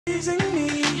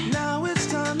Now it's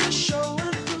time to show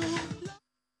and prove.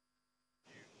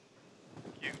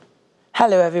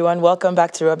 Hello everyone, welcome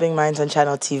back to Rubbing Minds on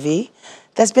Channel TV.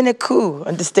 There's been a coup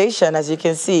on the station, as you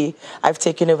can see. I've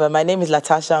taken over. My name is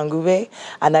Latasha Ngube,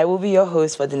 and I will be your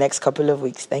host for the next couple of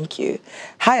weeks. Thank you.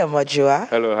 Hi, Omojuwa.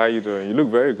 Hello, how you doing? You look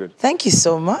very good. Thank you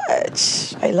so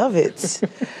much. I love it.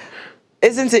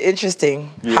 Isn't it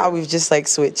interesting how we've just like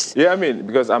switched? Yeah, I mean,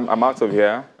 because I'm out of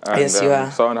here. And, Yes, you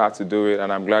are. Someone had to do it,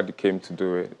 and I'm glad you came to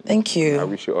do it. Thank you. I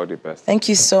wish you all the best. Thank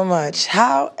you so much.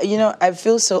 I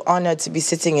feel so honored to be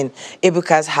sitting in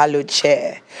Ibuka's hallowed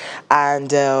chair.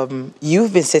 And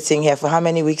you've been sitting here for how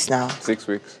many weeks now? 6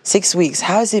 weeks. 6 weeks.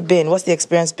 How's it been? What's the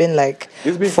experience been like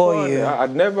It's been for fun. you?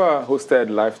 I'd never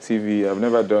hosted live TV. I've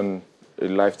never done a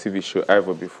live TV show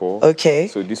ever before. Okay.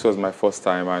 So this was my first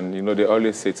time, and they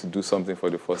always say to do something for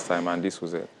the first time, and this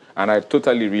was it. And I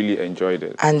totally really enjoyed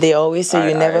it. And they always say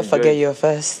you never forget your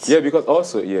first. Yeah, because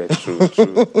also, true.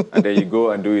 And then you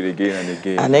go and do it again and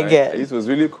again. And again. It was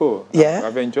really cool. Yeah?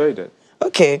 I've enjoyed it.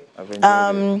 Okay. I've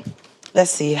enjoyed it.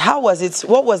 Let's see. How was it?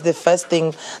 What was the first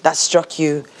thing that struck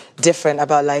you different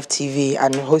about live TV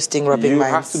and hosting Rubbing Minds?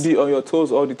 You have to be on your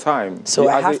toes all the time. So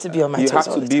I have to be on my toes all the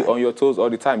time. You have to be on your toes all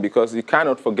the time because you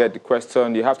cannot forget the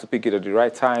question. You have to pick it at the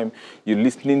right time. You're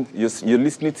listening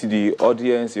to the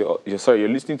audience. You're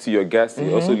listening to your guests.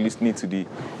 You're also listening to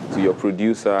your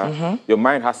producer. Your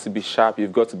mind has to be sharp.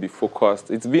 You've got to be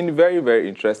focused. It's been very, very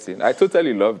interesting. I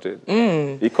totally loved it.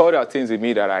 He called out things in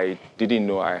me that I didn't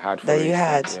know I had. That you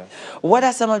had. Yeah. What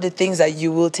are some of the things that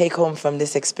you will take home from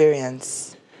this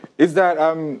experience? Is that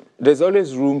there's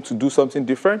always room to do something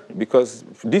different because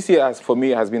this year, for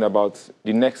me, has been about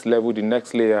the next level, the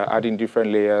next layer, adding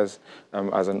different layers.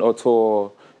 As an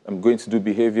author, I'm going to do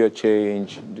behavior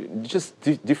change, just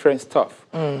different stuff.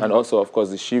 And also, of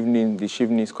course, the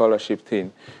Shivni scholarship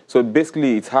thing. So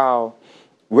basically, it's how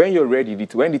when you're ready,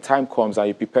 when the time comes and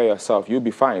you prepare yourself, you'll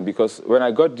be fine. Because when I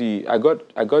got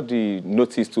the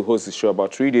notice to host the show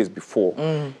about 3 days before,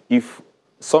 if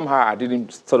somehow I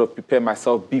didn't sort of prepare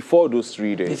myself before those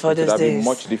 3 days, it would have been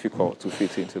much difficult to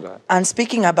fit into that. And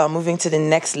speaking about moving to the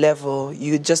next level,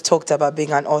 you just talked about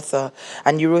being an author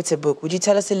and you wrote a book. Would you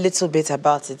tell us a little bit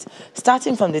about it?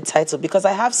 Starting from the title, because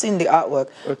I have seen the artwork,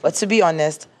 but to be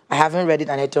honest, I haven't read it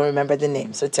and I don't remember the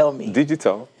name. So tell me.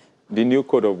 Digital, the new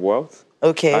code of wealth.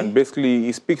 Okay. And basically,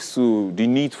 it speaks to the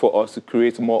need for us to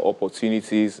create more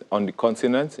opportunities on the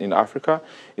continent in Africa.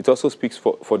 It also speaks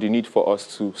for the need for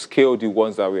us to scale the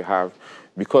ones that we have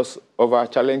because of our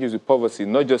challenges with poverty,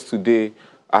 not just today,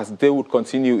 as they would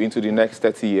continue into the next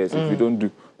 30 years if we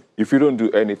don't do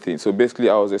anything. So basically,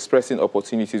 I was expressing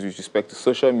opportunities with respect to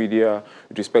social media,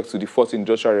 with respect to the fourth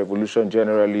industrial revolution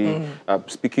generally,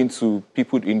 speaking to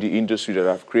people in the industry that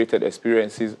have created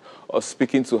experiences, or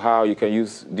speaking to how you can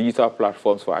use digital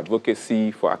platforms for advocacy,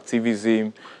 for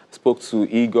activism. I spoke to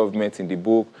e-government in the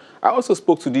book. I also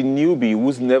spoke to the newbie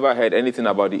who's never heard anything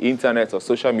about the internet or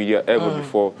social media ever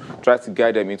before, tried to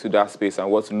guide them into that space and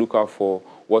what to look out for,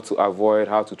 what to avoid,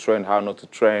 how to trend, how not to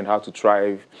trend, how to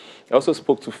thrive. I also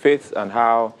spoke to faith and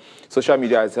how social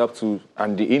media has helped to,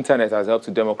 and the internet has helped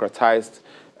to democratize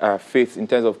faith in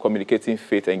terms of communicating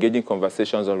faith, engaging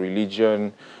conversations on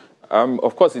religion.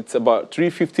 Of course, it's about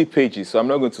 350 pages, so I'm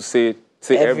not going to say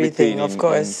everything of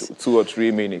course. in 2 or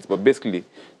 3 minutes, but basically,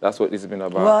 that's what it's been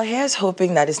about. Well, here's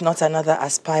hoping that it's not another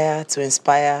aspire to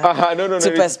inspire, no,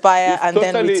 to perspire and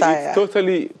then retire.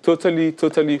 It's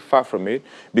totally far from it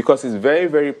because it's very,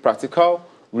 very practical,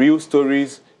 real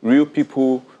stories, real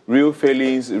people, real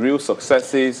failings, real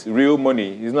successes, real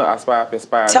money. It's not aspire,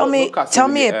 perspire. Tell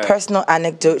me a personal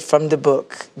anecdote from the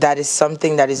book that is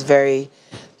something that is very,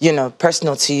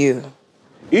 personal to you.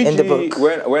 In the book.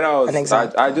 When I was,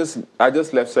 I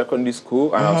just left secondary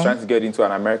school and I was trying to get into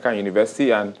an American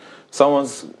university, and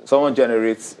someone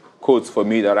generates codes for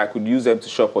me that I could use them to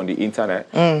shop on the internet.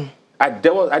 I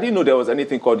didn't know there was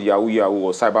anything called Yahoo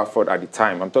or cyber fraud at the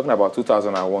time. I'm talking about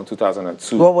 2001,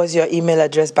 2002. What was your email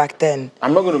address back then?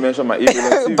 I'm not going to mention my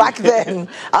email. Back then.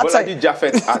 Bolaji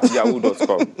Jaffet at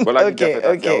yahoo.com. Bolaji Jaffet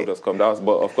at yahoo.com.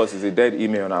 But of course, it's a dead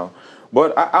email now.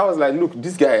 But I was like, look,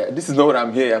 this is not what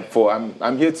I'm here for.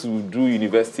 I'm here to do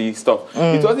university stuff.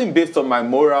 It wasn't based on my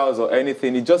morals or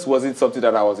anything. It just wasn't something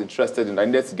that I was interested in. I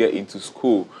needed to get into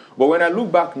school. But when I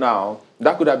look back now,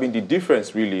 that could have been the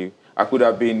difference, really. I could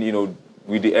have been,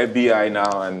 with the FBI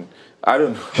now, and I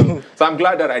don't know. So I'm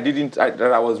glad that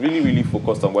I was really, really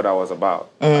focused on what I was about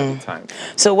at the time.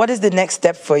 So what is the next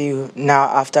step for you now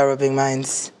after Rubbing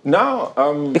Minds? Now,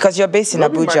 because you're based in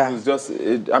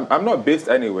Abuja. I'm not based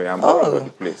anywhere. I'm all over the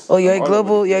place. Oh, you're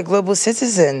a global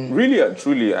citizen. Really and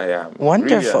truly, I am.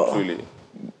 Wonderful. Really and truly.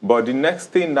 But the next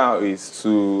thing now is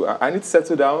I need to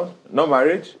settle down, not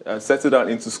marriage, settle down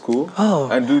into school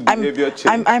and do behavior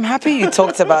change. I'm happy you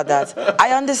talked about that.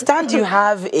 I understand you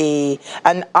have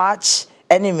an arch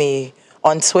enemy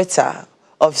on Twitter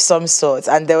of some sort,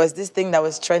 and there was this thing that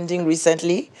was trending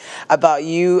recently about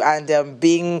you and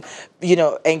being,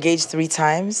 engaged 3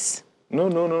 times. No.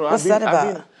 What's that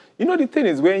about? The thing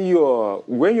is, when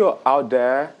you're out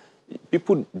there,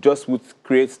 people just would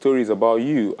create stories about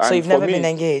you. So you've never been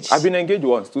engaged? I've been engaged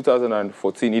once,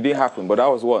 2014. It didn't happen, but that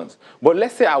was once. But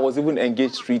let's say I was even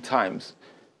engaged 3 times.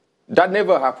 That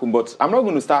never happened, but I'm not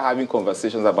going to start having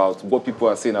conversations about what people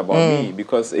are saying about me,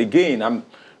 because, again, I'm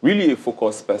really a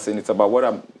focused person. It's about what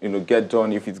I'm, get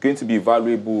done. If it's going to be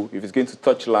valuable, if it's going to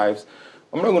touch lives,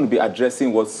 I'm not going to be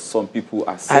addressing what some people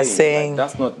are saying.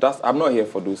 I'm not here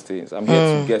for those things. I'm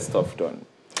here to get stuff done.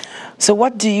 So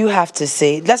what do you have to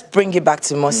say? Let's bring it back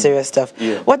to more serious stuff.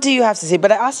 Yeah. What do you have to say?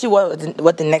 But I asked you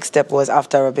what the next step was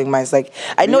after Rubbing Minds. Like,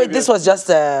 I know this was just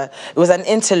it was an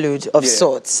interlude of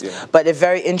sorts, but a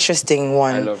very interesting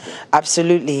one. I loved it.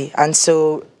 Absolutely. And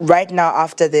so right now,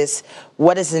 after this,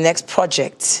 what is the next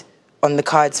project on the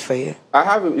cards for you?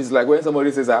 It's like when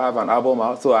somebody says I have an album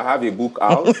out, so I have a book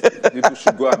out. People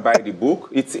should go and buy the book.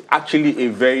 It's actually a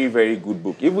very, very good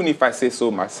book, even if I say so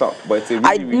myself. But it's a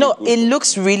really, really good book. It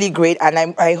looks really great,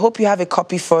 and I hope you have a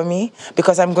copy for me,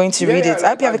 because I'm going to read it. I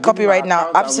hope you have a copy right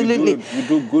now. Absolutely. We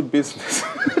do good business.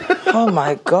 Oh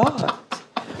my God.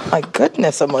 My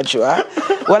goodness,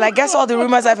 Omojuwa. Well, I guess all the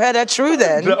rumors I've heard are true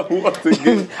then.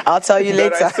 I'll tell you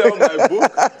later. I sell my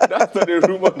book. That's not a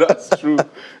rumor, that's true.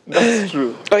 That's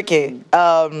true. Okay.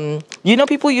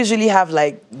 People usually have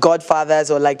like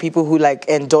godfathers or like people who like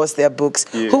endorse their books.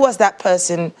 Yeah. Who was that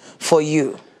person for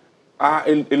you?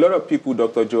 A lot of people.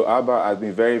 Dr. Joe Abba has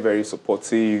been very, very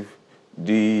supportive.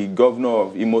 The governor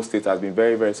of Imo State has been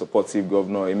very, very supportive.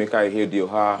 Governor Emeka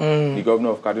Ihedioha, the governor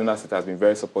of Kaduna State has been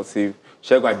very supportive.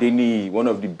 Segun Adeniyi, one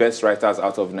of the best writers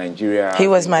out of Nigeria. He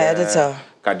was my editor.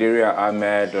 Kaderia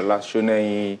Ahmed,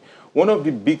 Olashoneyi. One of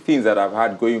the big things that I've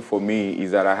had going for me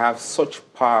is that I have such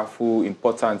powerful,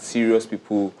 important, serious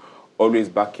people always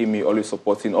backing me, always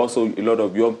supporting. Also, a lot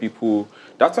of young people.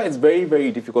 That's why it's very,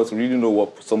 very difficult to really know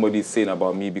what somebody is saying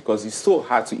about me, because it's so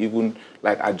hard to even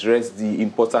like address the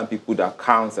important people that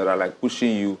counts, that are like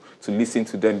pushing you to listen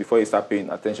to them before you start paying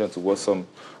attention to what some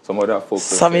other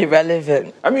folks are Some saying.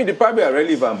 irrelevant. I mean, they probably are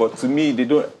relevant, but to me, they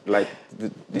don't like.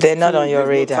 They're not on your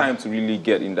radar. There's no time to really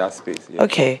get in that space. Yeah.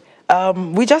 Okay.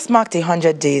 We just marked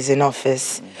 100 days in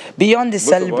office. Beyond the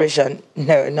celebration,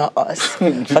 no, not us,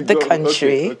 but the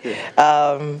country.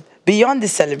 Okay. Beyond the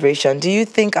celebration, do you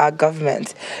think our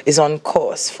government is on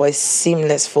course for a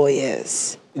seamless 4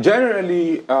 years?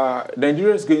 Generally,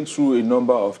 Nigeria is going through a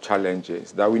number of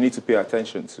challenges that we need to pay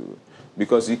attention to,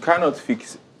 because you cannot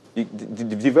fix the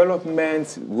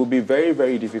development. Will be very,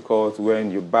 very difficult when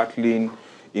you're battling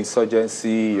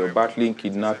insurgency, you're battling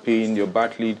kidnapping, you're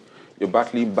battling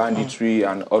banditry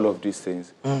and all of these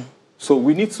things. So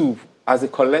we need to, as a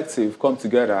collective, come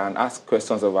together and ask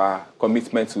questions of our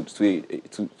commitment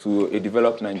to a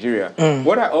developed Nigeria.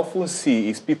 What I often see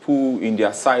is people in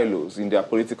their silos, in their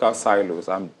political silos.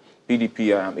 I'm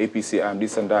PDP, I'm APC, I'm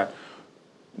this and that.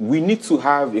 We need to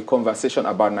have a conversation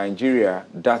about Nigeria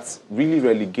that really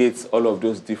relegates all of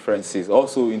those differences,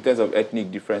 also in terms of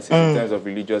ethnic differences, in terms of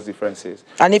religious differences.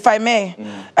 And if I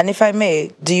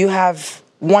may, do you have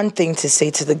one thing to say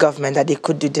to the government that they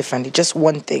could do differently? Just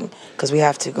one thing, because we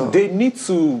have to go. They need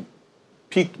to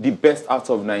pick the best out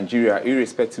of Nigeria,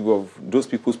 irrespective of those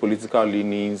people's political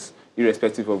leanings,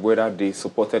 irrespective of whether they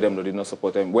supported them or did not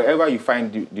support them. Wherever you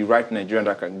find the right Nigerian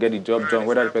that can get the job done,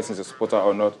 whether the person is a supporter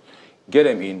or not, get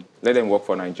them in. Let them work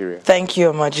for Nigeria. Thank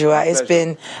you, Omojuwa. It's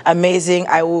been amazing.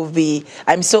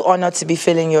 I'm so honored to be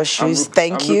filling your shoes.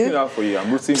 Thank you. I'm rooting out for you.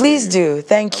 I'm rooting Please for you. do.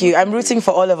 Thank you. I'm rooting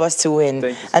for all of us to win.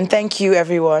 Thank you so and thank you,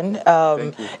 everyone.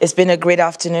 Thank you. It's been a great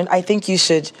afternoon. I think you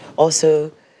should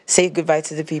also say goodbye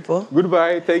to the people.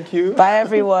 Goodbye. Thank you. Bye,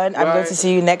 everyone. I'm Bye. going to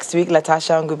see you next week.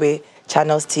 Latasha Ngube,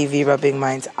 Channels TV, Rubbing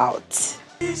Minds out.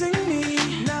 Teasing me